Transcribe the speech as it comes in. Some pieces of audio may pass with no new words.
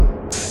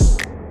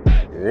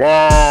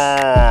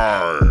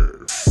Live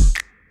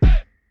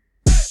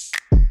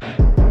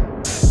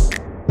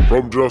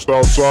from just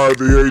outside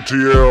the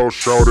ATL,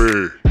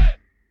 shouty,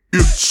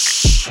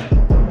 it's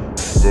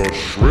the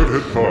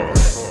Shredhead Pod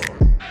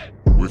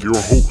with your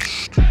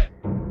host,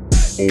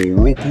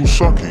 Oroku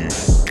Saki,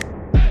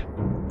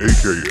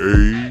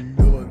 aka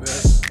the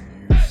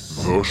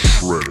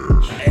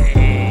Shredder.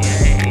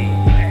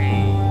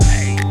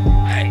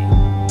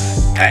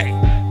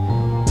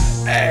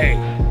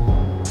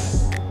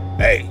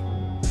 Hey.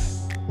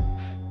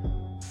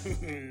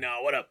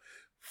 Now, what up,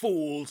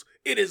 fools?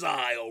 It is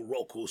I,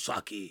 Oroku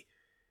Saki,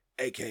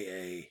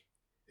 aka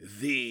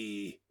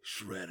the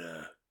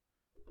Shredder.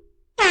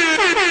 Come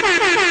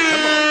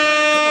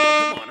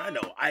on. I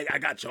know. I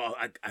got y'all.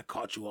 I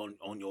caught you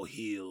on your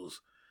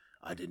heels.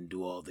 I didn't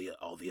do all the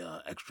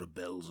extra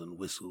bells and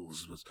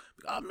whistles.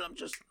 I'm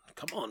just,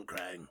 come on,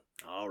 Krang.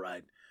 All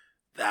right.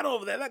 That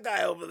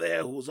guy over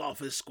there who's off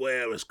his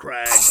square is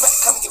Krang.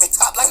 Come and give me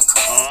top like a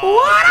Krang. Oh,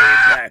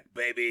 we're back,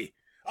 baby.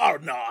 Oh,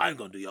 no, I ain't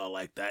gonna do y'all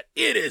like that.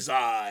 It is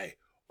I,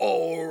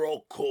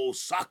 Oroku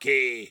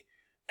Saki,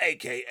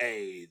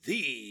 a.k.a.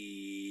 the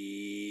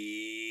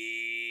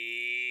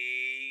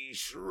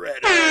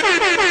Shredder.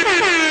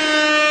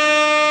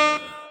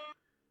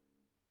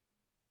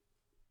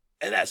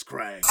 And that's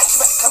Krang.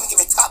 Come and give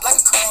me top like a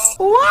Krang.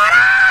 What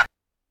up?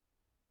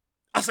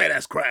 I say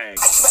that's Krang.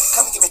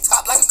 Come and give me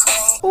top like a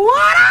Krang.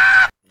 What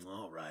up?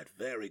 All right,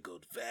 very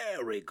good,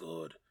 very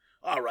good.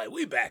 All right,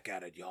 we back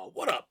at it, y'all.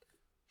 What up,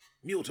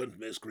 mutant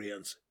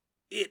miscreants?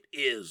 It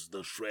is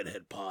the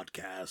Shredhead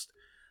Podcast,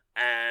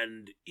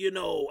 and,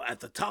 at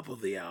the top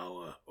of the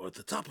hour, or at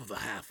the top of the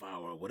half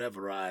hour,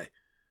 whatever I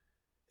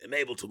am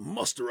able to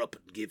muster up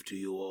and give to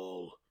you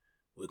all,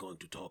 we're going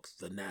to talk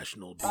the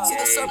National BA. See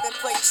the serpent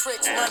play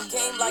tricks, run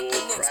game like the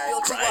Knicks,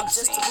 build you up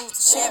just to lose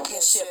the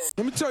championship.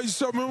 Let me tell you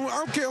something, I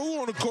don't care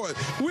who on the court.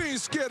 We ain't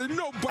scared of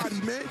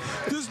nobody, man.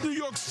 This New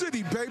York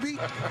City, baby.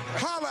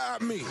 Holla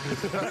at me.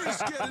 We ain't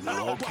scared of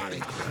nobody.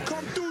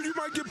 Come through, you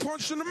might get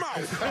punched in the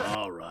mouth.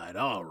 All right.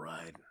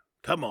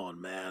 Come on,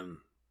 man.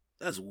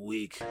 That's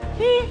weak.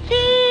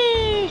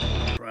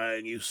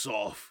 Krang, you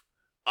soft.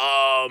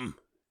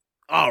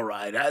 All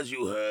right, as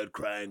you heard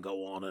Krang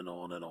go on and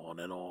on and on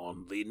and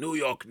on, the New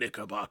York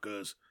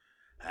Knickerbockers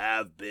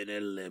have been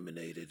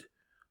eliminated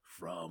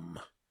from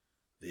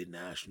the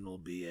National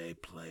BA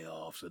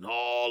playoffs, and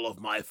all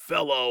of my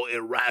fellow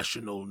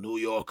irrational New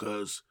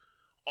Yorkers,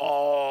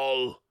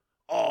 all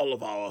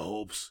of our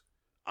hopes,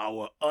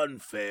 our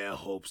unfair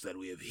hopes that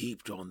we have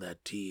heaped on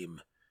that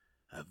team,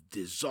 have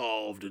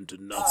dissolved into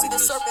nothingness. See the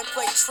serpent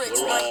play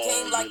tricks, run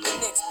game like the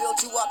Knicks,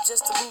 build you up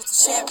just to lose the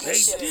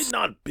championship. They did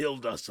not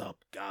build us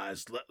up,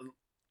 guys.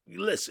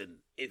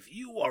 Listen, if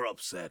you are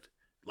upset,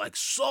 like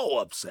so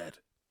upset,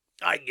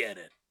 I get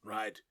it,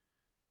 right?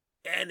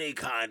 Any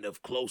kind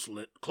of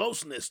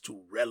closeness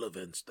to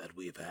relevance that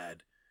we've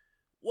had,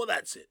 well,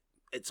 that's it.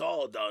 It's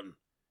all done.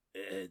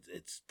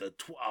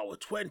 Our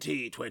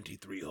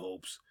 2023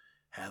 hopes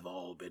have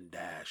all been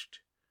dashed.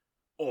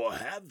 Or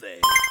have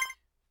they?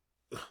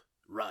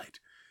 Right.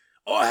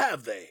 Or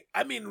have they?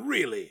 I mean,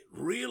 really,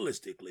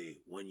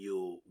 realistically, when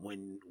you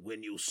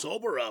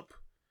sober up,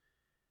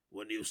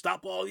 when you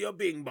stop all your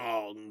bing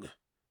bong,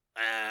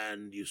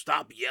 and you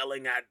stop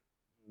yelling at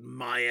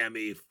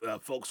Miami,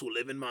 folks who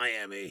live in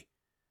Miami,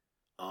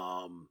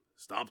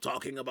 stop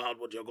talking about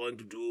what you're going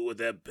to do with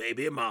their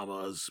baby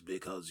mamas,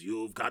 because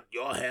you've got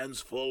your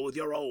hands full with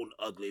your own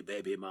ugly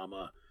baby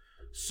mama.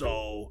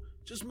 So,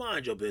 just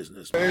mind your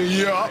business, man.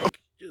 Yeah.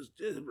 Just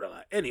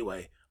relax.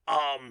 Anyway,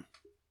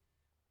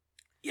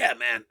 yeah,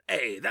 man.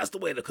 Hey, that's the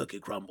way the cookie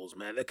crumbles,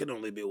 man. There can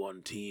only be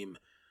one team.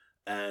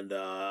 And,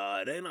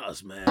 it ain't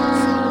us, man.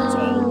 So it's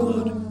all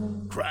good.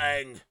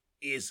 Krang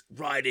is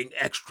riding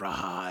extra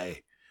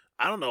high.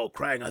 I don't know,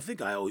 Krang, I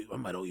think I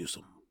might owe you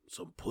some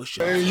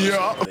push-ups or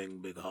something,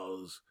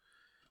 because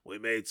we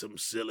made some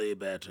silly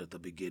bet at the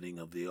beginning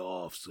of the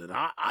offs. And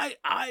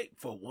I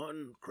for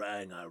one,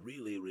 Krang, I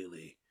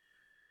really,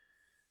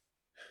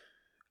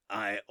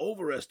 I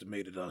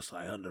overestimated us.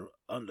 I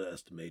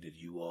underestimated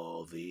you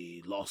all.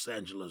 The Los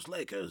Angeles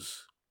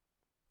Lakers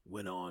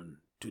went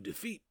on to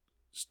defeat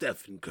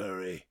Stephen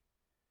Curry,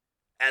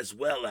 as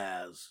well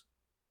as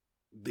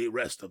the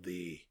rest of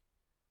the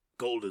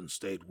Golden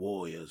State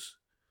Warriors.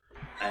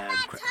 And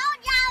I told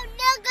y'all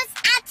niggas.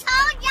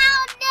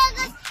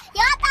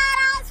 Y'all thought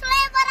I was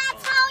playing, but I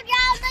told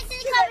y'all niggas he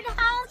coming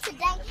home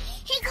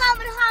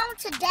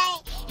today.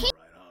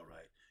 All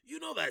right. You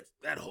know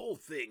that whole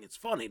thing, it's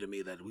funny to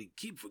me that we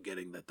keep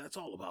forgetting that that's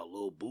all about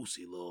Lil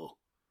Boosie,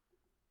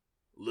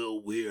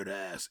 little weird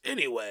ass.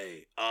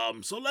 Anyway,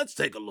 so let's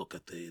take a look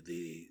at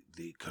the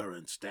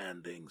current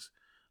standings.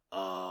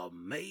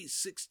 May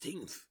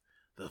 16th,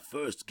 the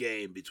first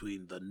game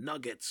between the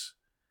Nuggets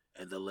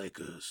and the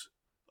Lakers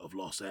of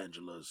Los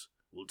Angeles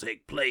will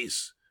take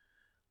place.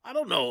 I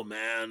don't know,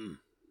 man.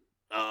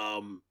 I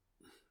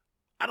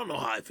don't know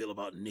how I feel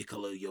about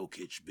Nikola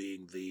Jokic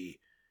being the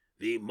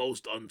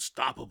most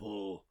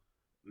unstoppable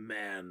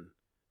man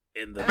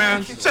in the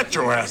Man, sit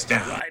your ass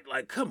down. Right?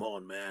 Like, come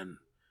on, man.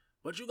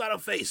 But you gotta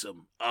face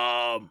them.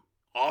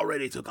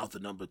 Already took out the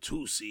number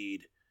 2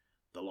 seed.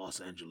 The Los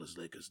Angeles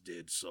Lakers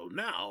did. So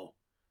now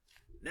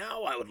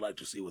I would like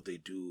to see what they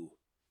do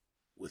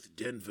with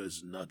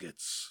Denver's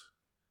Nuggets.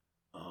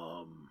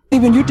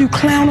 When you do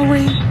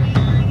clownery,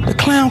 the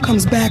clown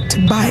comes back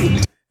to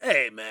bite.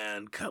 Hey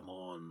man, come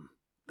on.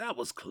 That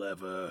was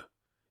clever.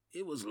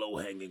 It was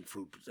low-hanging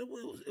fruit.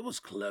 It was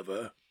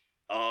clever.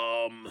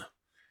 I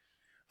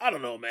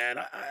don't know, man.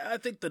 I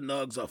think the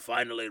Nugs are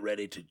finally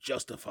ready to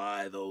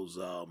justify those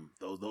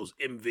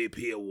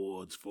MVP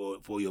awards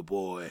for your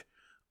boy.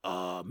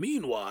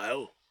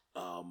 Meanwhile,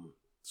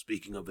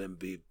 speaking of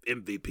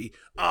MVP,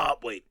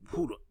 wait,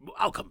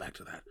 I'll come back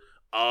to that.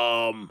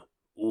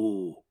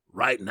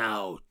 Right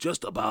now,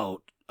 just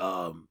about,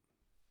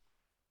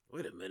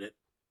 wait a minute.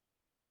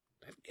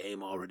 That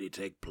game already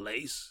take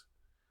place?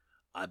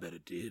 I bet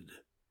it did.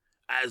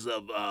 As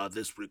of,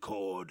 this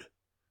record,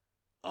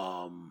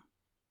 hold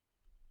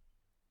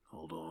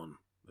on.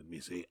 Let me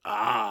see.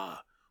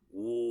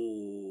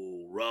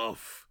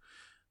 Rough.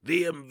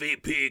 The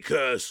MVP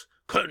curse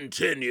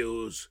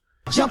continues.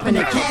 Jump in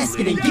the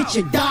casket and get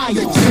your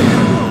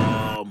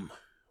dial.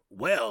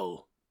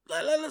 Well,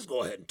 let's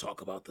go ahead and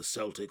talk about the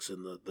Celtics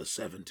and the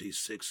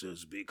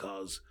 76ers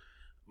because,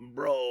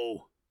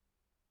 bro,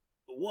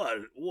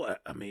 what?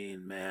 I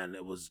mean, man,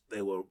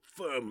 they were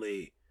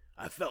firmly,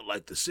 I felt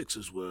like the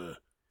Sixers were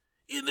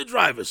in the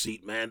driver's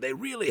seat, man. They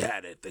really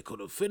had it. They could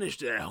have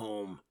finished it at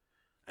home.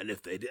 And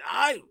if they did,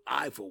 I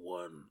for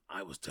one,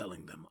 I was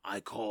telling them, I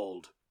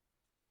called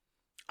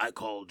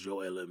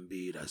Joel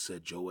Embiid. I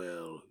said,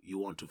 Joel, you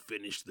want to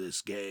finish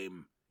this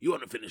game? You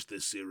want to finish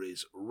this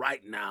series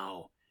right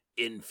now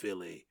in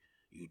Philly.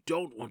 You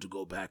don't want to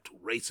go back to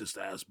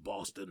racist-ass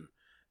Boston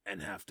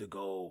and have to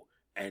go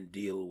and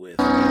deal with,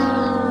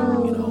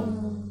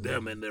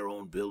 them in their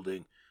own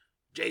building.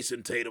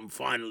 Jason Tatum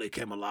finally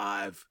came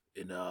alive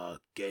in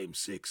Game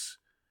 6.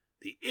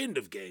 The end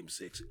of Game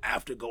 6,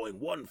 after going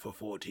 1 for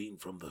 14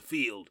 from the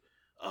field,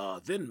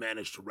 then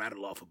managed to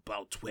rattle off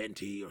about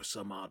 20 or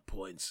some odd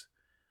points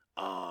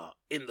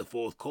in the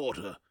fourth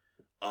quarter.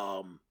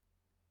 And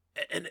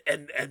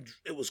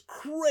it was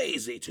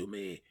crazy to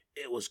me.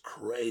 It was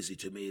crazy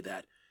to me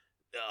that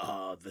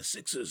the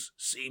Sixers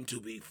seemed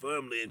to be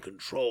firmly in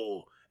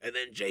control, and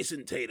then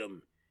Jason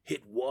Tatum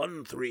hit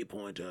 1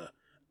 3-pointer,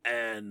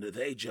 and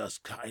they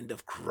just kind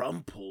of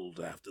crumpled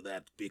after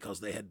that because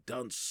they had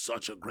done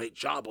such a great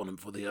job on him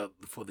for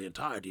the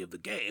entirety of the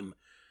game,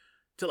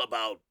 till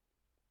about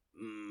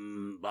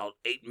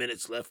 8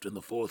 minutes left in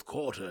the fourth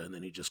quarter, and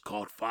then he just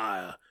caught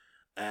fire,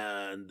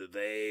 and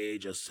they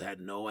just had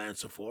no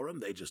answer for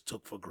him. They just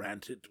took for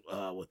granted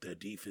what their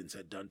defense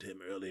had done to him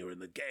earlier in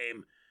the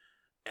game,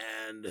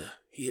 and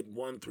he hit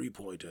 1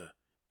 3-pointer,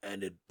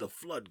 and the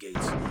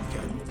floodgates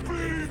came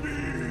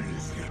open.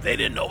 They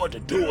didn't know what to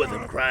do with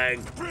him,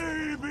 Krang.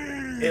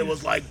 It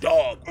was like,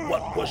 dog,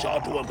 what was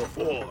y'all doing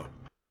before?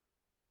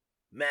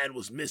 Man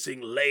was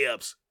missing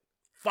layups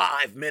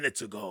 5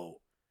 minutes ago,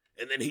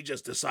 and then he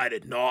just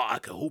decided, no, I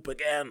can hoop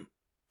again.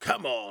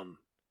 Come on,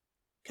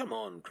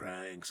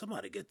 Krang.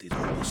 Somebody get these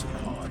boys some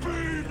hard.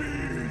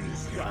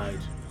 Right.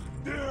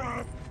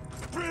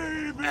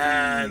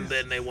 And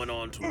then they went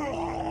on to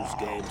lose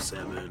Game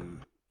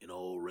 7.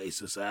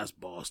 Racist-ass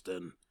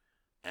Boston.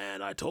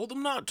 And I told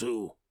them not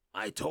to.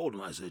 I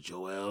said,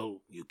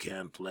 Joel, you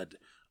can't let...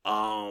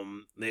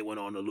 They went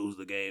on to lose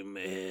the game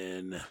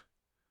in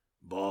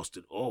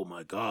Boston. Oh,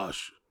 my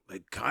gosh.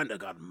 They kind of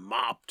got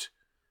mopped.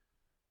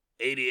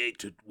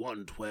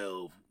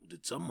 88-112.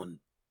 Did someone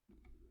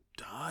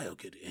die or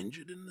get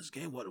injured in this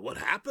game? What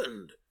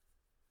happened?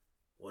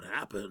 What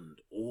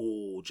happened?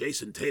 Oh,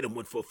 Jason Tatum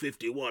went for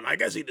 51. I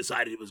guess he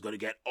decided he was going to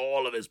get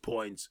all of his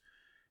points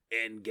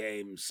in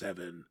Game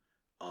 7.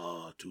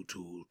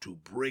 To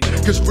bring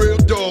it. Cause real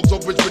dogs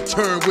always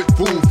return with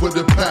food for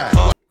the pack.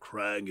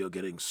 Krang, you're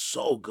getting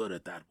so good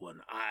at that one.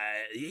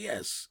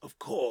 Yes, of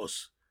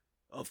course,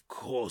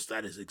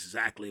 that is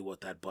exactly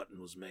what that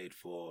button was made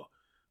for.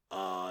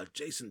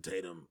 Jason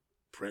Tatum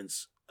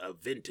prints a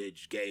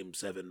vintage Game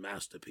 7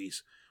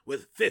 masterpiece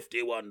with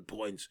 51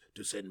 points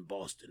to send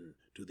Boston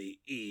to the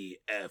ECF.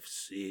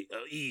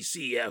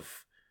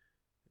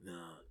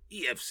 No,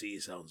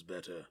 EFC sounds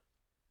better.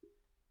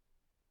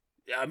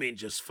 I mean,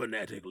 just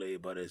phonetically,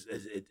 but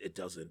it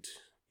doesn't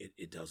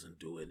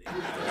do it.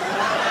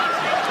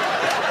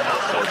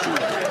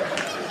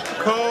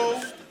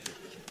 Cole,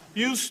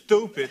 you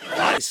stupid.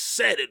 I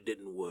said it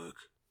didn't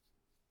work.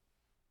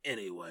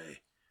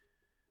 Anyway,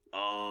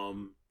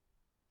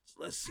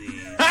 let's see.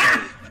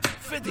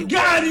 51.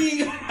 Got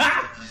him!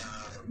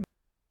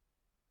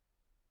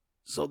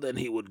 So then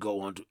he would go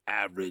on to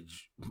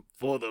average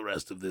for the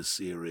rest of this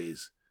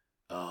series,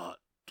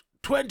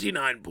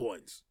 29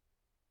 points.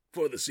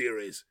 For the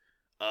series,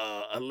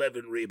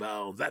 11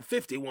 rebounds. That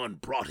 51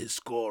 brought his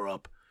score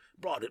up,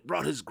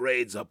 brought his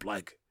grades up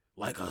like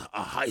a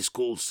high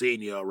school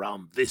senior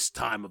around this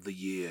time of the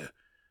year,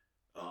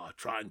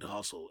 trying to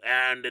hustle,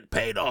 and it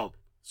paid off.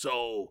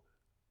 So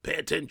pay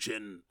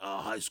attention,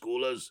 high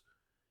schoolers.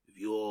 If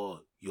you're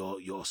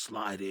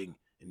sliding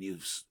and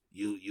you've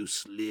You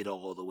slid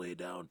all the way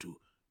down to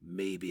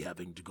maybe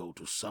having to go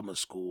to summer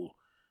school.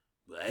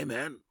 But hey,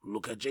 man,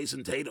 look at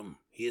Jason Tatum.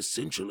 He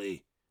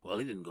essentially, well,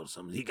 he didn't go to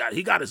summer. He got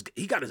his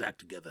act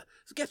together.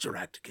 So get your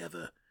act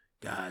together,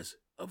 guys.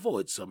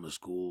 Avoid summer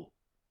school.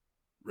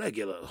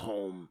 Regular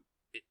home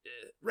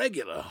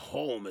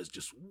is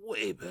just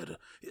way better.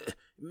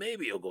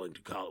 Maybe you're going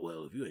to college.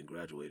 Well, if you ain't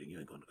graduating, you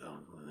ain't going to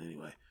college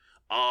anyway.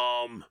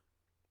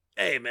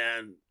 Hey,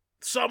 man,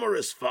 summer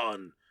is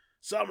fun.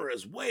 Summer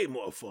is way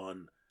more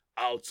fun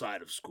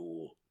outside of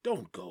school.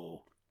 Don't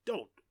go.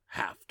 Don't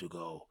have to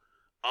go.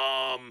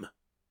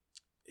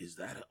 Is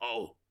that?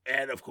 Oh,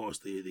 and of course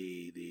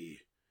the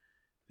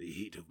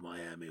heat of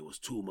Miami was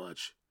too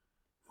much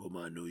for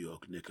my New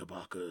York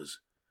Knickerbockers.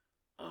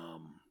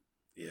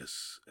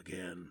 Yes,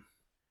 again,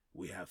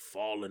 we have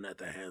fallen at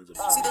the hands of.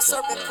 See the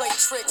serpent play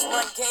tricks,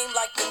 run game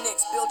like the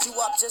Knicks, build you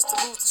up just to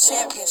lose the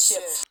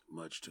championship.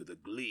 Much to the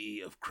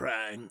glee of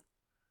Krang.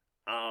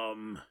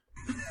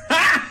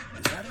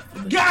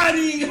 Got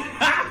him!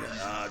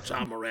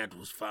 John Morant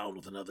was found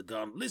with another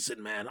gun.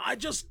 Listen, man, I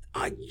just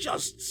had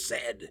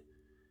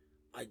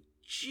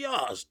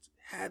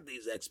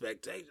these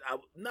expectations.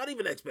 Not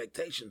even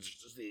expectations,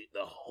 just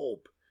the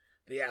hope,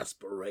 the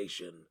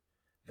aspiration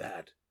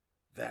that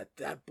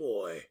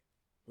boy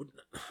would.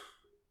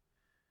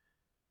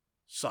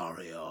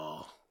 Sorry,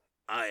 y'all.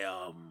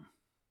 I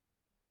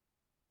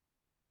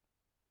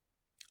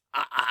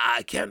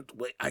can't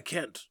wait. I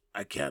can't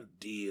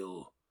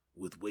deal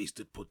with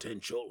wasted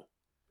potential.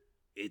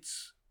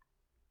 It's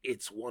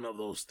one of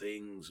those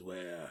things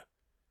where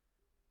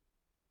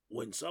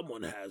when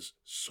someone has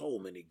so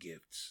many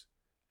gifts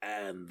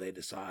and they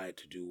decide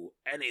to do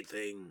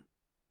anything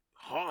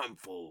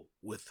harmful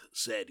with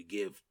said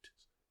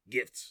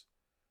gifts,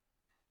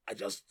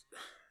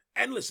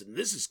 and listen,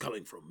 this is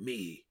coming from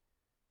me,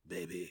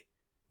 baby.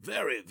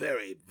 Very,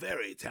 very,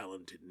 very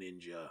talented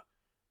ninja.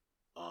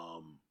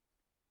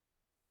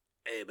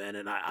 Hey, man,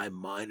 and I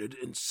minored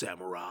in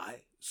samurai,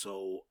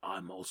 so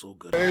I'm also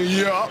good at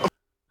Yeah.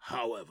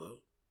 However,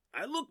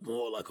 I look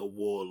more like a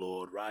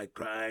warlord, right,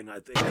 Krang? I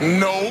think.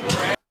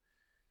 Nope.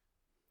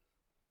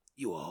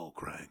 You a hoe,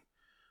 Krang.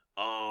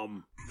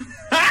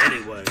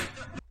 Anyway,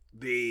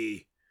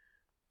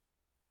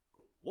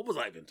 what was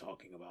I even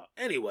talking about?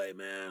 Anyway,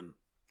 man,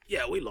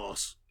 yeah, we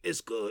lost.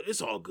 It's good.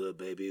 It's all good,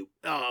 baby.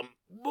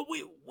 But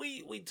we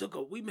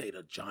made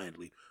a giant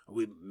leap.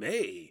 We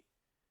may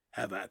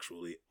have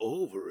actually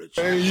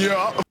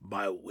overachieved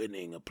by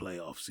winning a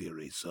playoff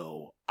series.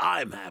 So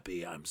I'm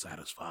happy. I'm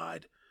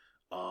satisfied.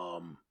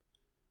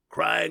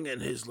 Krang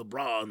and his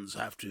LeBrons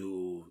have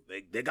to.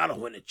 They gotta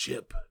win a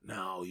chip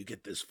now. You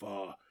get this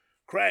far.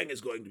 Krang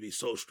is going to be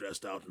so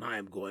stressed out, and I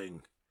am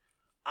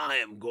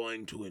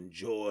going to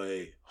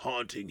enjoy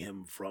haunting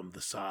him from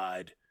the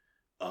side.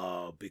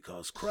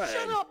 Because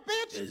Krang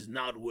is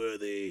not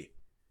worthy.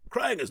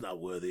 Krang is not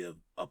worthy of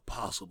a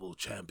possible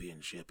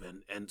championship,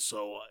 and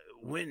so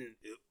when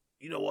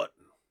you know what,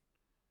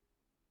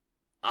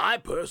 I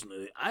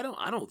personally I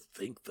don't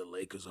think the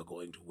Lakers are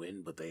going to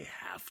win, but they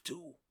have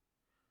to.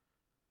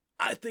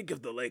 I think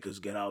if the Lakers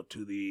get out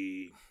to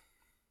the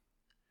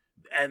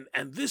and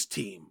this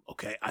team,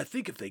 okay, I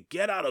think if they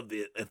get out of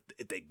the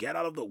if they get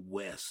out of the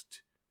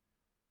West.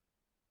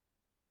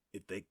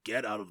 If they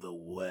get out of the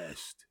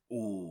West,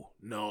 ooh,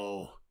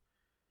 no.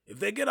 If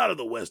they get out of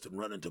the West and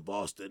run into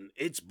Boston,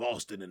 it's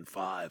Boston in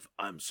 5.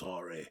 I'm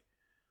sorry.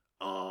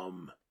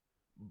 But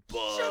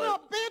Shut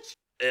up, bitch!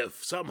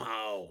 If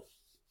somehow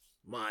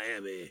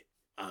Miami,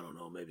 I don't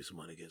know, maybe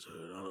somebody gets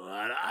hurt. I don't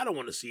know. I don't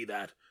want to see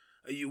that.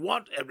 You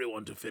want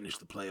everyone to finish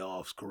the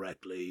playoffs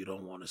correctly. You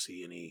don't want to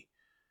see any,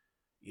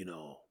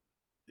 you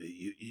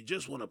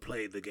just want to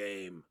play the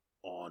game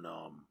on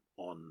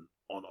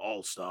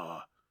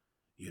All-Star.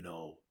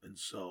 And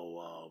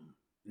so,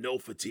 no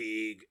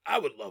fatigue. I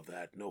would love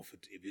that. No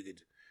fatigue. If you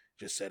could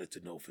just set it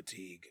to no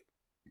fatigue.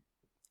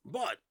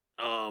 But,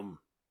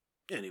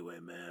 anyway,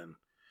 man,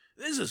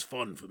 this is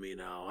fun for me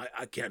now.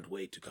 I can't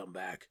wait to come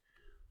back,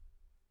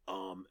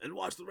 and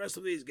watch the rest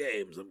of these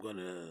games. I'm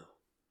gonna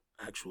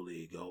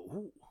actually go,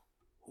 who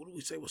do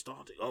we say was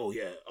starting? Oh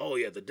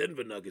yeah, the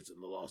Denver Nuggets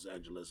and the Los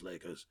Angeles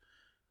Lakers.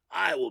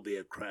 I will be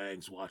at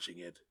Krang's watching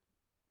it.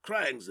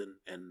 Krang's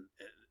and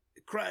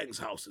Krang's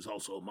house is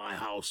also my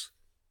house.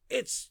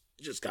 It's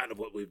just kind of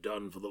what we've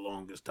done for the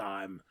longest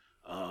time.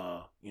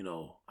 I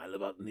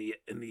live out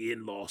in the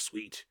in-law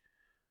suite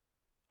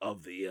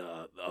of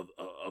the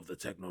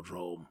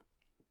Technodrome,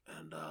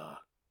 and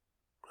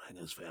Krang and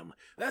his family.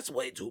 That's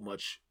way too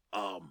much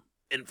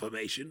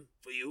information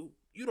for you.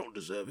 You don't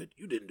deserve it.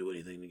 You didn't do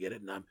anything to get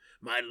it, and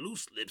my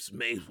loose lips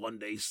may one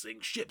day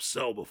sink ships.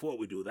 So before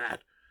we do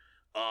that,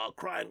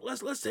 Krang,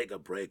 let's take a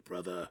break,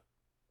 brother.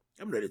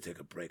 I'm ready to take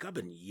a break. I've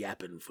been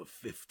yapping for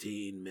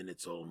 15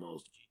 minutes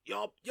almost.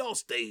 Y'all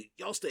stay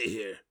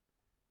here.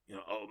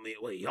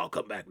 Y'all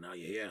come back now,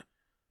 you hear?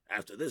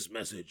 After this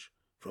message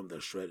from the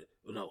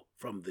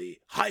from the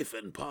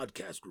Hyphen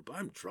podcast group.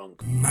 I'm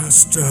drunk.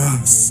 Master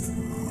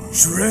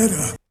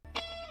Shredder.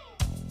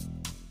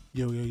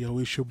 Yo,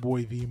 it's your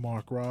boy V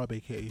Mark Rob,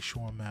 aka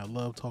Sean Mad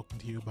Love, talking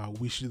to you about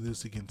We Should Do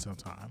This Again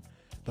Sometime,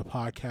 the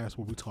podcast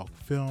where we talk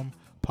film,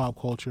 pop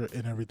culture,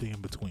 and everything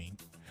in between.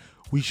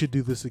 We should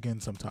do this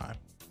again sometime.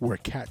 We're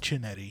Cat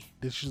Chinetti.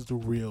 This is the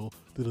real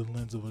through the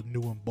lens of a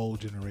new and bold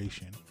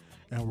generation.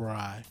 And where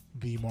I,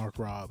 V Mark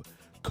Rob,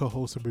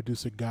 co-host and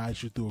producer,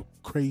 guides you through a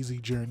crazy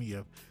journey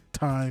of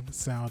time,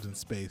 sound, and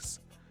space.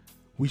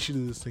 We should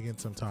do this again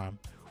sometime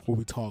where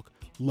we talk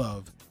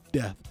love,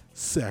 death,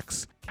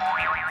 sex.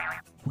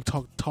 We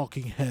talk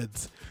talking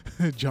heads,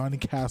 Johnny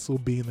Castle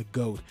being the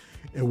GOAT,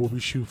 and where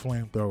we shoot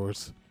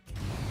flamethrowers.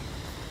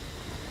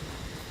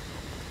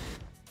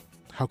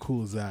 How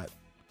cool is that?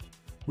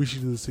 We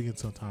should do this again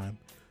sometime.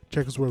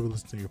 Check us wherever you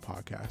listen to your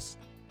podcast.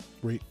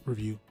 Rate,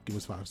 review, give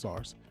us 5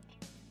 stars.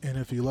 And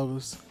if you love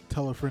us,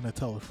 tell a friend to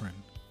tell a friend.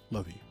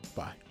 Love you.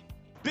 Bye.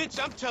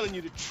 Bitch, I'm telling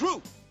you the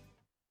truth.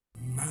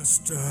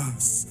 Master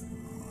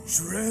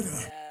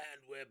Shredder.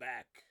 And we're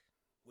back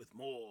with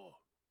more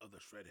of the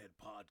Shredhead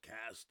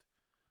podcast.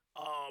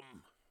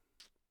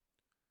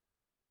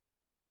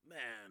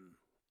 Man,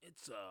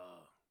 it's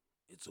a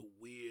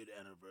weird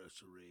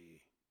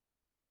anniversary.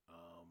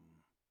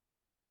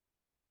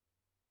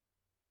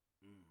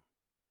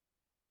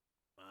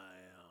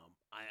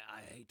 I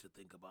hate to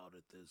think about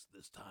it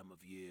this time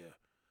of year.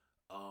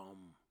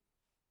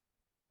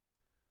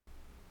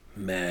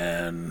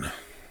 Man,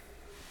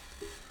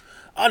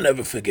 I'll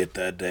never forget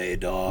that day,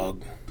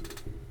 dog.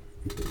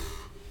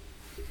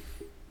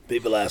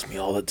 People ask me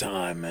all the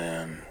time,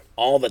 man.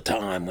 All the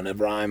time,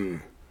 whenever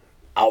I'm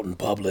out in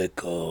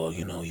public or,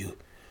 you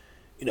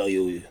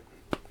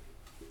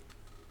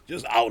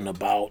just out and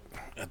about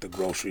at the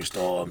grocery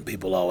store, and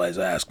people always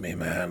ask me,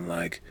 man,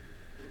 like,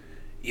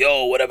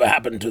 yo, whatever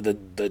happened to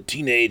the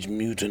Teenage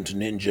Mutant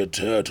Ninja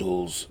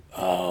Turtles?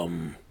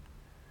 And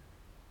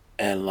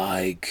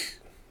like,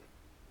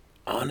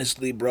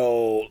 honestly,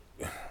 bro,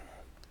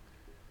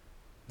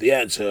 the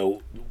answer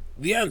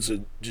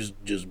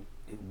just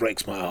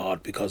breaks my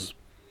heart, because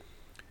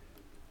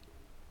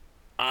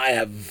I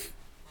have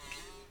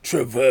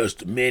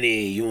traversed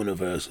many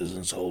universes,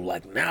 and so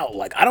like now,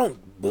 like I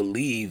don't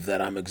believe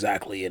that I'm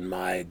exactly in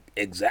my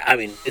exact. I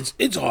mean,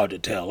 it's hard to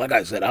tell. Like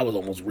I said, I was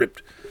almost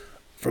ripped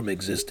from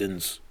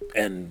existence,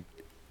 and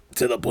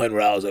to the point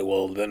where I was like,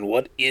 well, then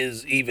what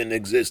is even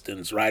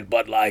existence, right?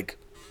 But like,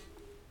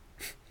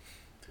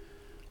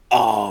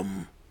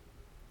 I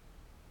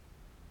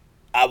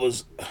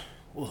was,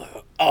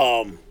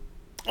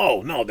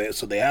 oh no,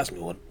 they asked me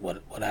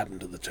what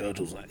happened to the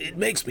Turtles. It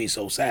makes me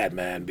so sad,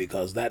 man,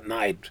 because that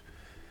night,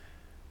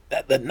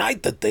 the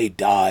night that they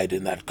died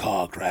in that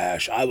car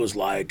crash, I was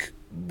like,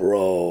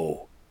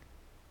 bro,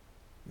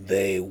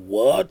 they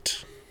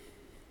what?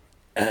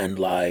 And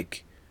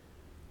like,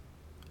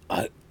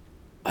 I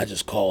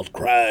just called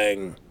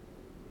crying,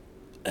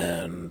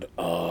 and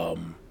I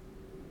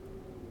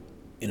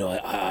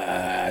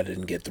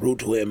didn't get through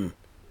to him.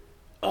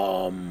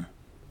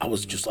 I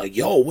was just like,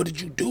 yo, what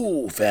did you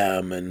do,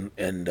 fam? And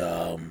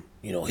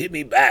hit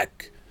me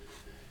back,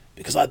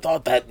 because I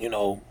thought that,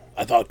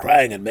 I thought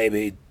crying had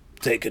maybe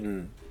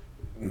taken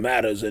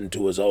matters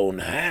into his own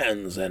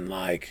hands, and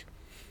like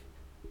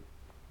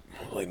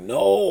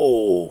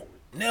no,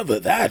 never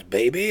that,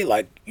 baby.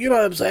 Like, you know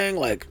what I'm saying?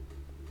 Like,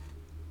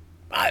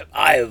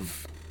 I'm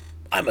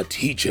a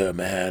teacher,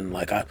 man.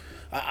 Like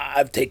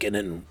I've taken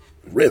in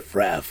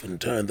riffraff and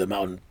turned them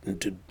out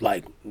into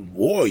like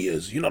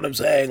warriors. You know what I'm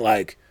saying?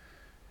 Like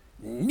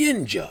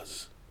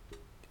ninjas.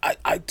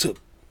 I took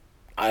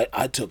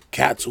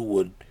cats who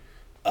would,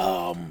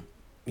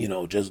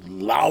 just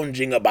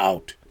lounging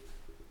about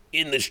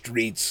in the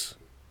streets,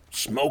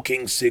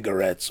 smoking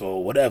cigarettes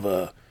or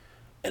whatever,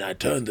 and I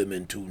turned them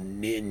into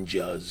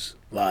ninjas.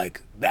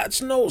 Like,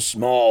 that's no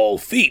small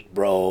feat,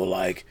 bro.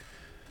 Like,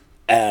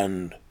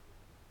 and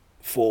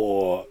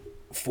for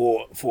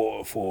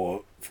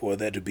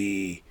there to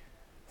be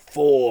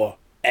 4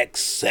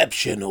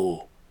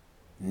 exceptional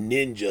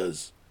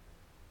ninjas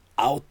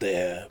out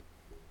there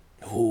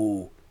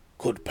who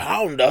could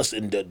pound us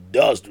into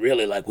dust,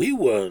 really. Like, we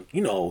were,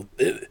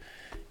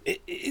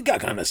 it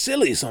got kind of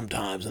silly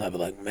sometimes, and I'd be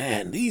like,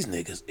 man, these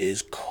niggas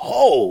is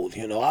cold.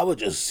 I would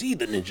just see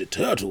the Ninja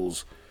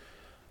Turtles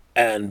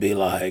and be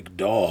like,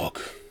 dog,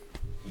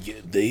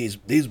 these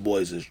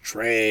boys is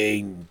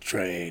trained,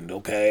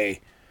 okay?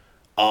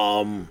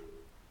 And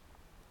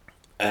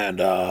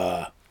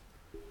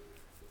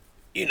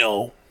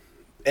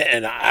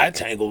I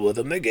tangled with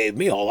them. They gave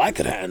me all I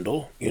could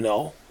handle,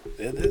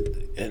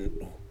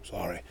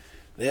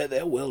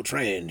 they're well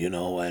trained,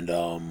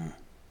 and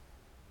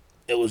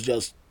it was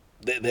just,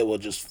 they were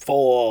just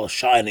 4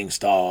 shining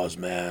stars,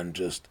 man,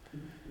 just,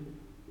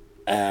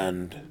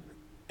 and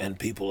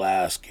people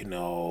ask,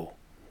 well,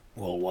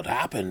 what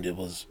happened? It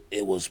was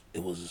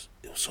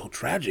so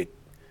tragic.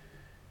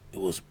 It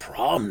was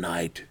prom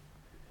night.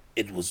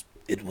 It was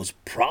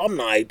prom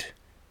night,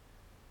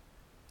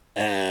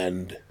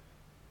 and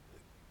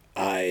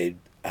I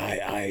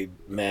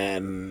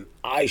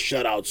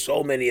shut out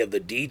so many of the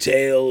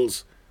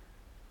details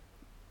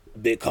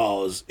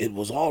because it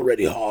was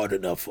already hard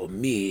enough for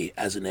me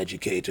as an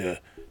educator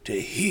to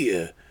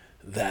hear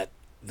that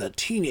the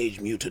Teenage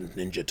Mutant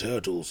Ninja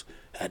Turtles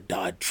had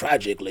died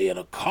tragically in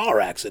a car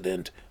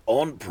accident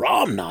on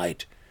prom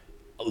night.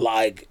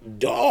 Like,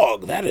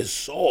 dog, that is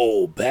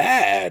so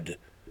bad.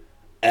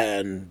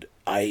 And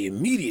I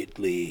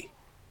immediately,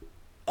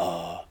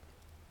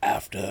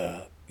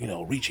 after,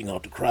 reaching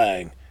out to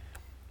Krang,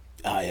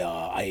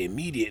 I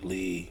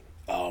immediately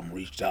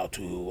reached out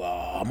to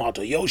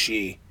Hamato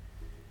Yoshi,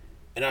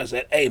 and I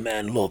said, hey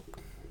man, look,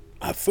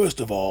 first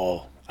of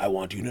all, I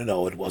want you to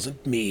know it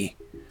wasn't me.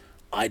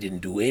 I didn't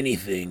do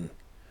anything.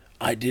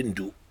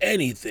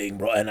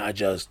 Bro. And I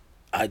just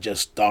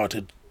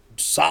started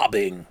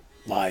sobbing,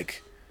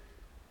 like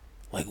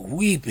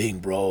weeping,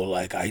 bro.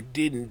 Like I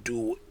didn't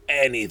do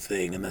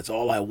anything. And that's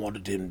all I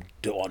wanted him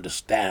to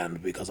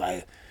understand, because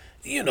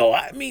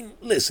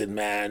listen,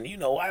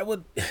 man, I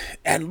would,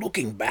 and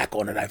looking back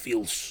on it, I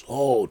feel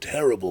so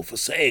terrible for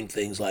saying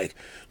things like,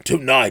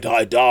 tonight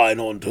I dine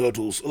on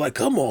turtles. Like,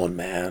 come on,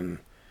 man.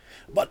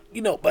 But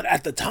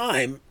at the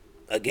time,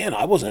 again,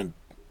 I wasn't,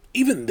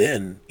 even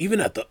then,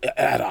 even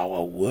at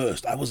our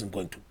worst, I wasn't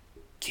going to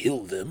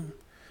kill them,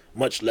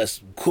 much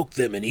less cook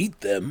them and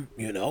eat them.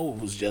 It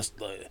was just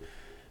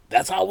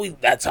that's how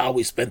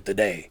we spent the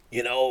day.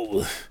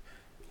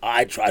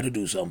 I try to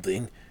do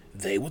something,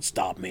 they would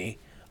stop me,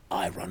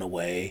 I run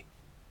away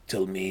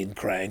till me and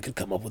Krang could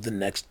come up with the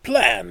next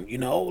plan.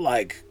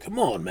 Like, come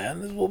on,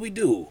 man, this is what we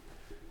do.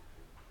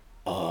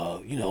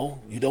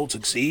 You don't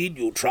succeed,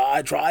 you'll try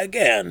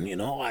again.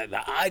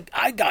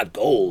 I got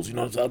goals.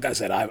 Like I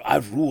said,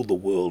 I've ruled the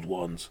world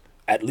once,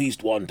 at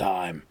least one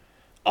time.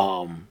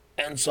 And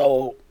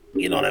so,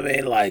 you know what I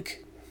mean?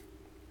 Like,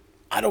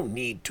 I don't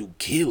need to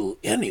kill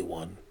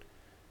anyone.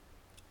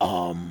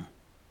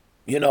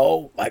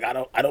 Like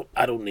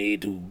I don't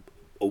need to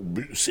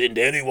send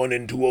anyone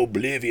into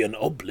oblivion.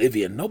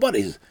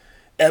 Nobody's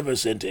ever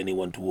sent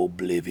anyone to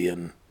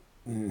oblivion.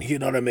 You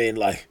know what I mean?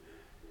 Like,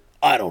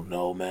 I don't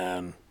know,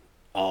 man.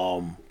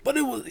 But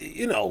it was,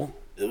 it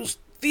was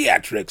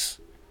theatrics.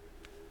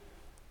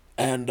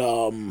 And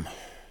to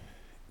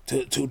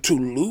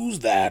lose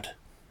that,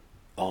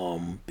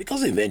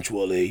 because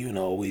eventually,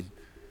 we'd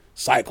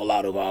cycle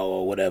out of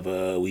our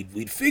whatever,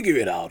 we'd figure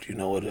it out.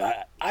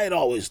 I had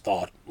always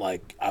thought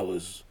like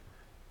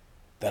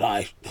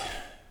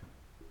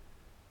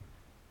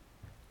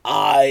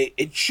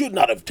it should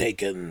not have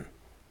taken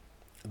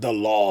the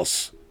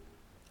loss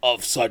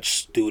of such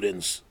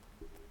students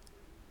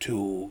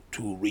to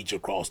reach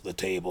across the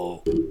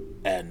table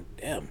and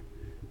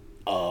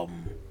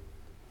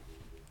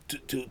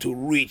to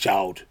reach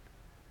out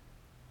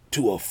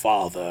to a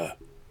father,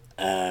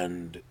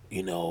 and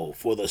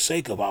for the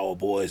sake of our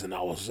boys and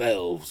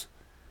ourselves,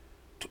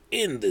 to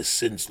end this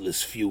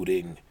senseless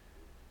feuding,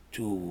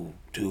 to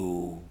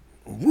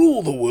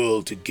rule the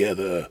world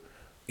together.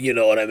 You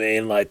know what I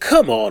mean? Like,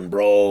 come on,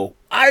 bro.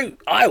 I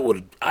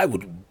would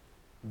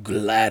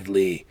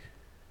gladly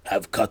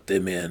have cut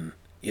them in.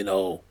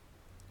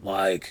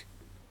 Like,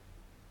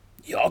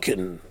 y'all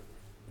can,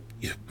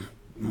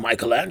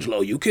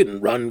 Michelangelo, you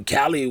can run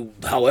Cali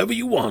however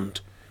you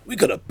want. We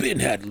could have been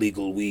had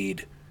legal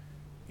weed,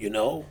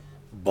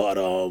 but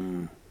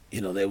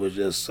they were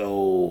just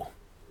so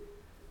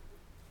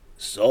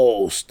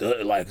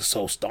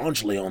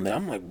staunchly on that.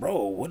 I'm like,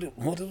 bro,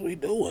 what is we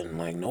doing?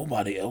 Like,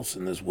 nobody else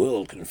in this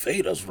world can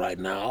fade us right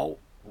now.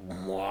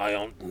 Why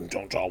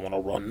don't y'all want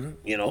to run?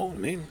 You know what I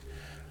mean?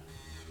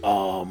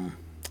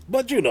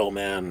 But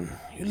man,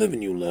 you live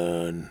and you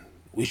learn.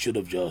 We should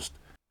have just,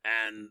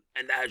 and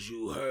as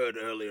you heard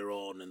earlier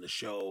on in the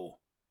show,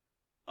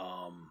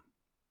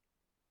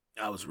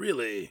 I was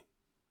really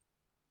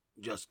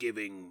just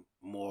giving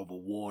more of a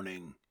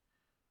warning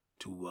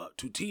to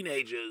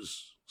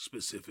teenagers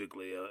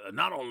specifically,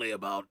 not only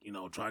about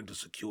trying to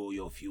secure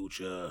your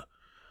future,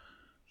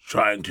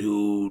 trying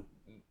to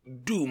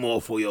do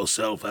more for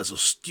yourself as a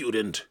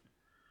student,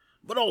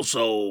 but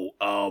also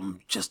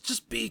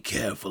just be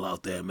careful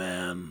out there,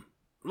 man.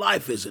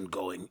 Life isn't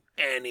going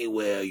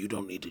anywhere. You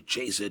don't need to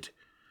chase it.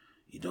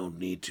 You don't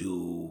need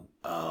to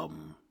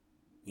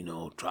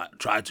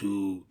try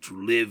to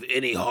live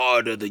any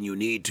harder than you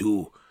need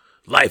to.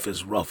 Life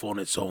is rough on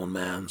its own,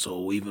 man.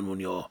 So even when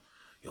you're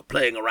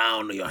playing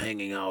around or you're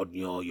hanging out,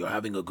 you're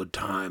having a good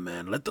time,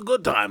 man. Let the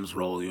good times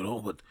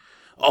roll, but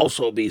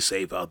also be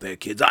safe out there,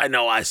 kids. I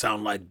know I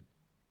sound like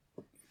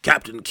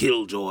Captain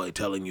Killjoy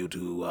telling you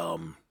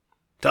to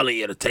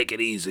take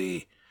it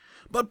easy.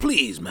 But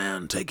please,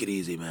 man, take it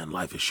easy, man.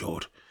 Life is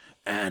short.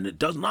 And it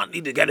does not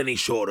need to get any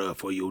shorter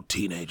for you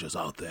teenagers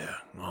out there,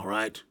 all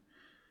right?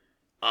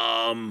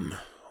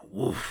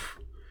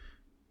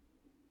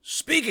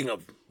 Speaking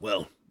of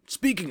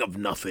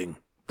nothing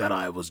that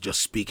I was just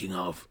speaking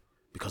of,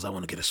 because I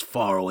want to get as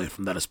far away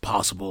from that as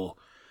possible,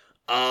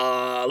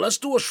 let's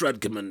do a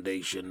shred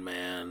commendation,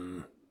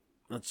 man.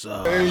 Let's,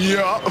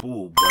 yeah.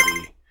 Ooh,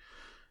 buddy.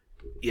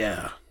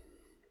 Yeah.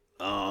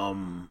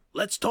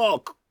 Let's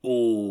talk.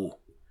 Ooh,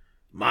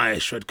 my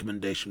shred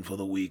commendation for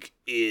the week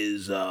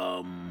is,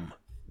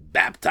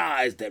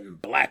 Baptized in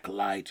Black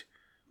Light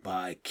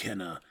by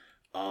Kenna.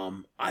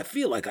 I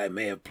feel like I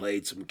may have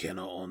played some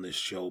Kenna on this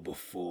show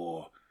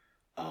before,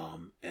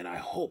 and I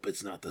hope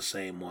it's not the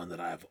same one that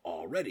I've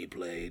already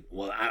played.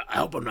 Well, I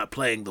hope I'm not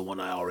playing the one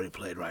I already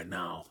played right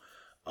now,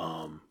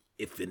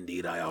 if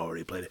indeed I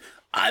already played it.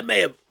 I may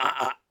have,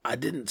 I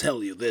didn't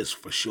tell you this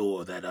for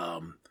sure, that,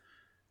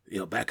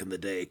 back in the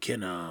day,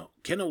 Kenna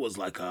was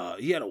like,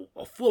 he had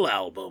a full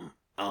album,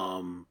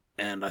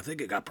 and I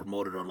think it got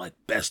promoted on, like,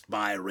 Best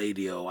Buy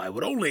radio. I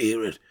would only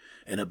hear it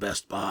in a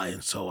Best Buy,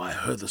 and so I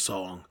heard the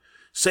song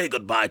Say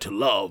Goodbye to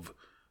Love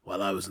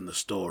while I was in the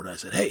store, and I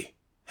said, hey,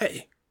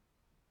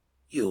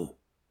 you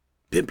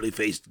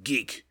pimply-faced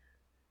geek,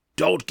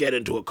 don't get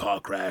into a car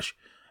crash,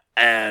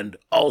 and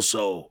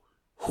also,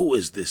 who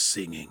is this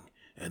singing?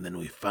 And then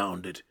we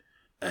found it,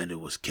 and it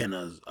was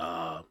Kenna's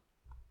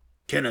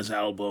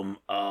album,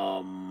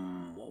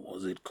 what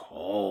was it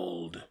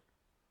called?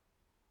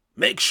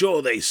 Make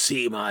Sure They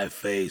See My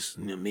Face.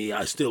 Me,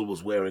 I still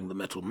was wearing the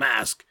metal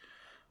mask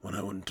when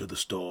I went to the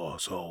store,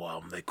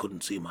 so they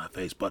couldn't see my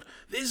face. But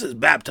this is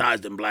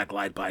Baptized in Black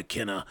Light by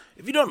Kenna.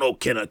 If you don't know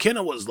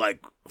Kenna was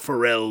like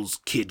Pharrell's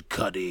Kid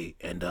Cudi,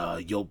 and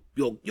you'll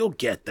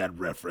get that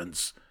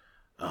reference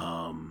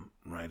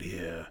right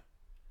here.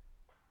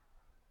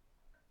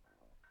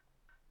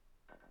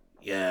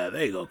 Yeah,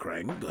 there you go,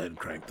 Crank. Go ahead and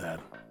crank that.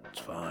 It's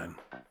fine.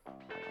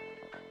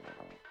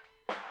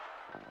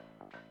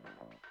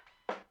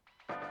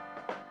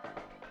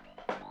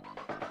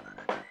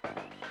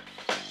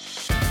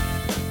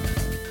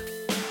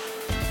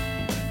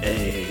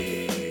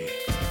 Hey.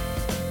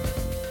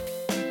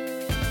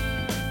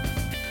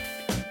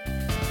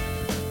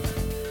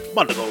 I'm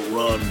about to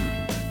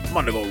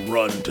go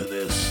run to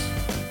this.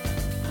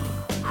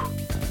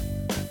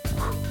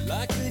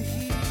 Like a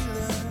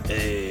healer,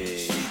 hey.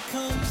 She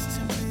comes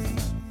to me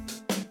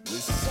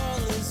with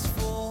solace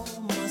for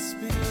my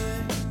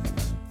spirit.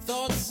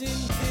 Thoughts in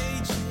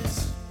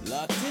cages,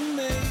 locked in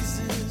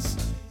mazes,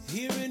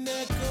 hearing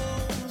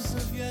echoes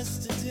of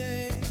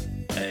yesterday.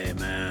 Hey,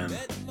 man.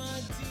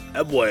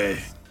 That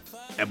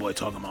boy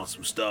talking about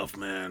some stuff,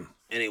 man.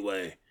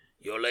 Anyway,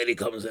 your lady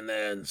comes in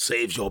there and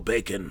saves your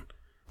bacon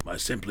by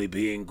simply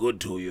being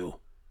good to you.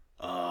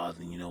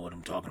 Then you know what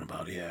I'm talking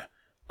about here.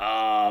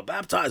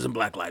 Baptized in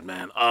Black Light,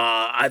 man.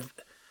 The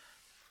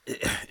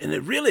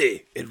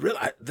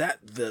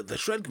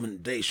shred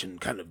recommendation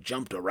kind of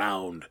jumped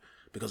around,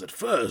 because at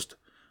first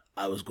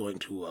I was going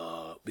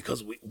to,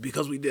 because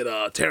we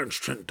did Terrence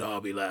Trent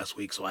D'Arby last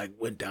week, so I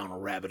went down a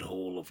rabbit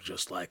hole of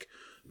just like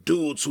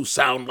dudes who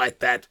sound like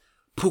that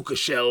puka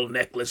shell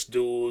necklace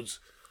dudes,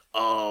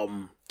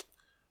 with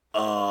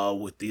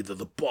either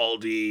the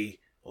baldy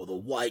or the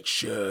white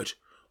shirt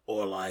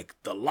or like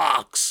the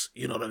locks,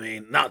 you know what I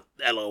mean? Not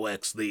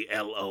LOX, the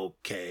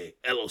LOCKS.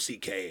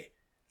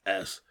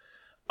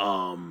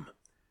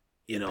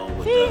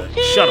 With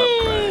the shut up,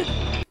 Craig.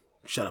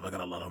 Shut up, I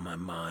got a lot on my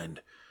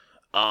mind.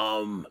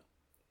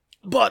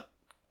 But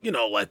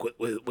like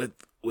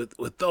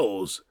with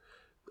those,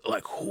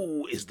 like,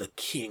 who is the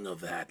king of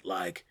that?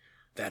 Like,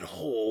 that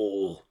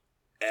whole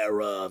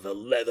era, the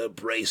leather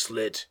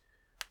bracelet,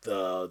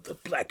 the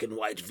black and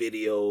white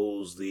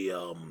videos, the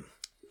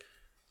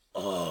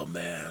oh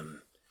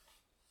man.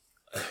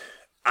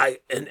 I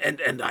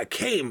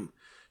came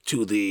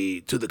to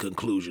the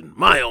conclusion,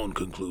 my own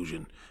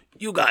conclusion.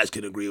 You guys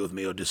can agree with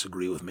me or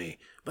disagree with me,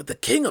 but the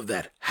king of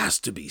that has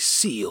to be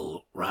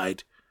Seal,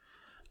 right?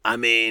 I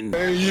mean,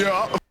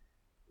 yeah.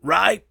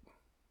 Right?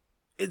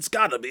 It's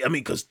gotta be. I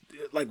mean, because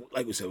like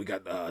we said, we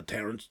got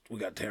Terrence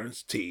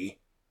T.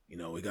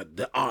 We got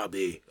the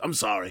RB. I'm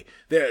sorry,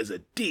 there is a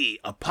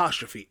D''ARBY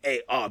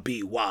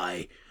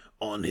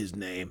on his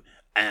name,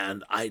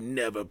 and I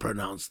never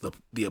pronounce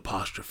the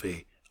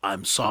apostrophe.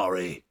 I'm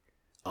sorry.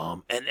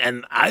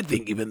 And I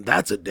think even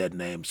that's a dead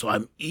name, so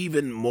I'm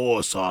even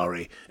more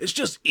sorry. It's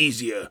just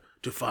easier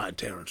to find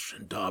Terrence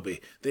Trent D'Arby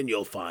than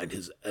you'll find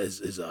his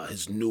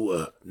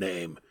newer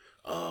name.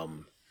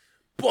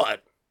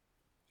 But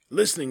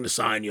listening to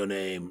Sign Your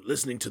Name,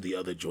 listening to the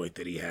other joint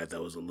that he had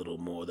that was a little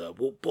more the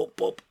boop boop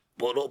boop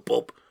boop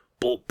boop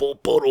boop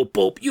boop boop boop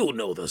boop. You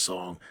know the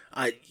song.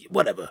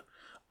 Whatever.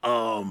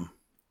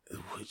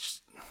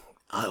 Which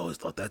I always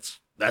thought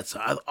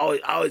I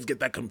always get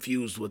that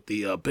confused with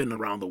the Been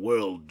Around the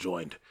World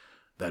joint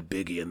that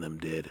Biggie and them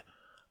did.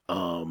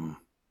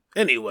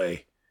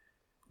 Anyway,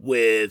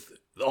 with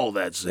all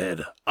that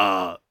said,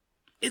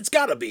 it's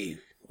gotta be,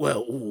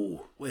 well,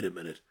 wait a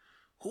minute.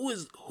 Who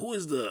is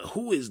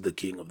the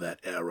king of that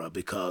era?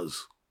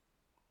 Because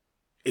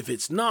if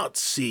it's not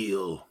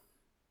Seal,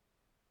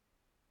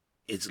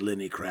 it's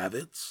Lenny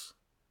Kravitz,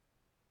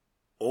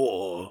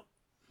 or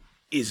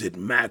is it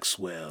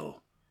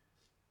Maxwell?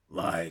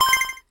 Like,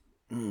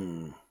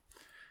 Krang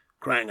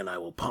and I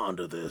will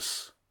ponder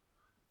this,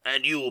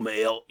 and you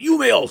may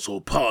also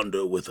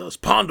ponder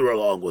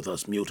along with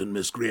us, mutant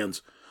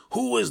miscreants.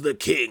 Who is the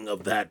king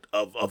of that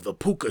of the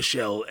puka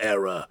shell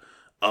era?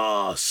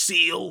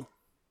 Seal.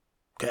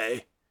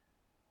 Okay,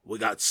 we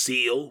got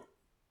Seal.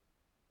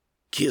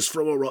 Kiss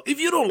from a Rose. If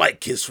you don't like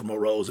Kiss from a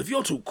Rose, if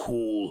you're too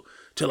cool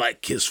to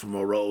like Kiss from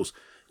a Rose,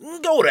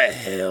 Go to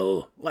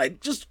hell. Like,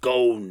 just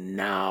go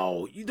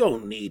now. You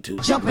don't need to.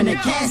 Jump in the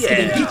casket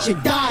and get your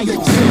dial.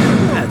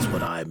 That's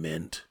what I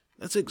meant.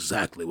 That's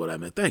exactly what I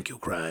meant. Thank you,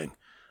 Krang.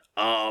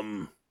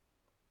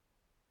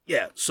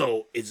 Yeah,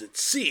 so is it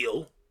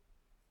Seal,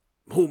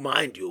 who,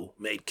 mind you,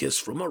 made Kiss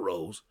from a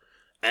Rose,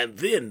 and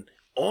then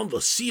on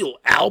the Seal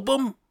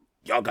album,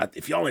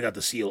 if y'all ain't got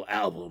the Seal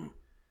album,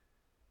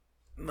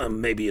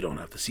 maybe you don't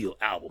have the Seal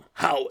album.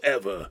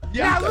 However,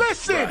 now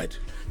listen, right.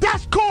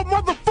 That's called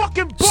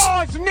motherfucking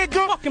bars,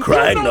 nigga.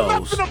 Krang you know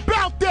knows nothing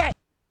about that.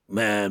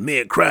 Man,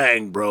 me and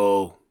Krang,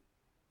 bro.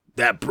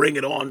 That Bring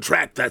It On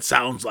track, that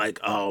sounds like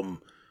the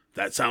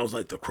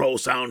Crow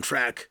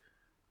soundtrack.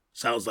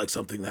 Sounds like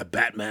something that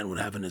Batman would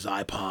have in his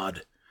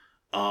iPod.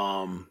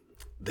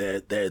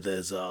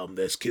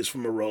 There's Kiss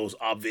from a Rose,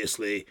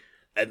 obviously,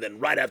 and then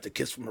right after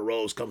Kiss from a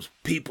Rose comes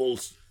people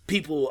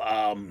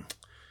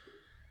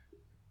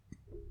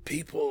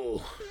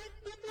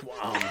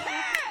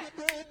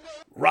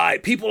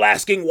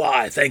asking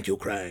why. Thank you,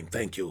 Krang.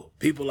 Thank you.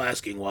 People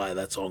asking why.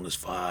 That song is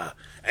fire.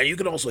 And you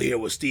can also hear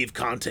with Steve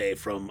Conte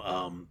from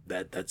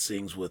that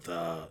sings with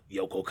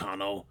Yoko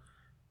Kanno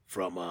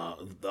from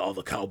all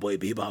the Cowboy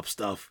Bebop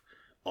stuff,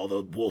 all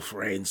the Wolf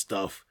Rain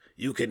stuff.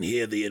 You can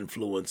hear the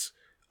influence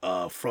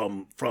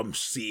from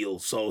Seal.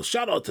 So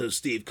shout out to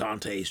Steve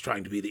Conte. He's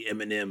trying to be the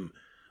Eminem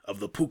of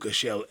the Puka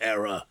Shell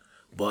era,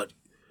 but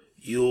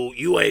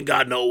you ain't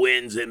got no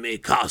wins in me,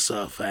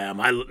 Casa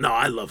fam. I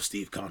love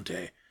Steve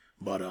Conte,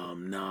 but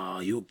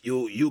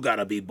you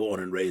gotta be born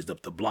and raised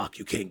up the block.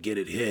 You can't get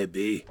it here,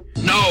 B.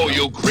 No,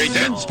 you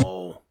cretins.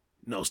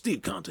 No,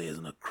 Steve Conte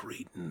isn't a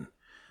cretin.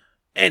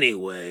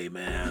 Anyway,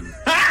 man,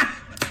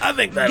 I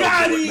think that'll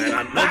do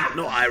it, man.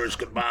 No Irish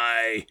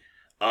goodbye.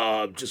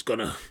 Just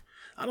gonna,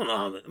 I don't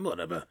know,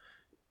 whatever.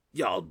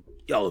 Y'all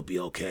will be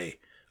okay.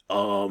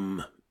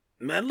 Man,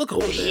 look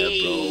over there,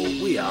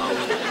 bro. We out.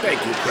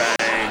 Thank you,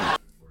 Krang.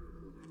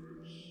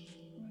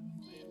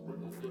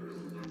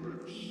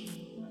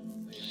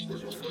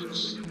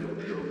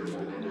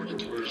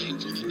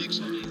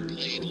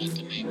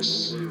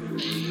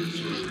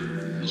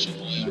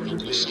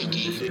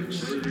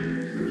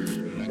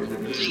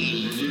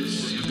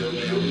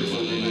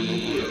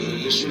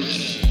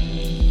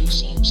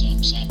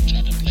 Some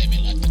try to play me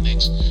like the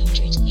Knicks.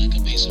 Truth like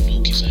a piece of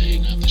dookie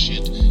saying I'm the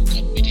shit.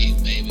 Cut me deep,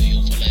 baby,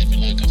 you fillet me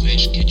like a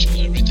fish. Get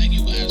you everything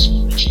you ask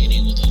for, a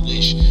genie with a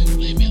wish.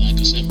 Play me like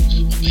a simp,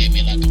 or pay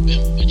me like a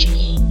pimp. But your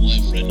little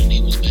boyfriend and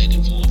he was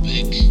begging for a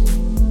pic.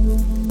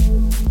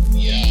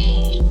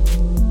 Yo,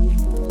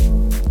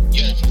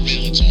 for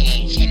real, it's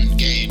all fun and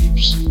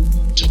games.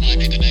 To my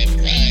nigga named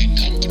Krang,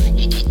 come through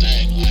with a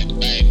thing like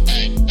bang,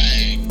 bang,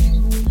 bang.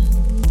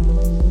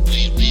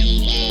 We real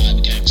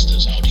live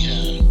gangsters out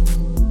here.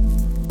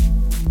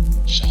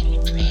 Shout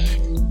out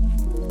Krang.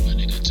 My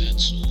nigga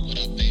Tetsu, what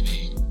up,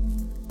 baby?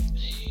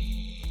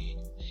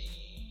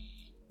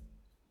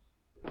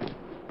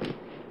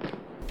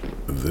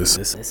 This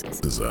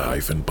is a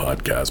Hyphen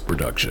Podcast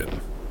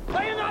production.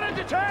 Are you not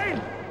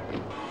entertained?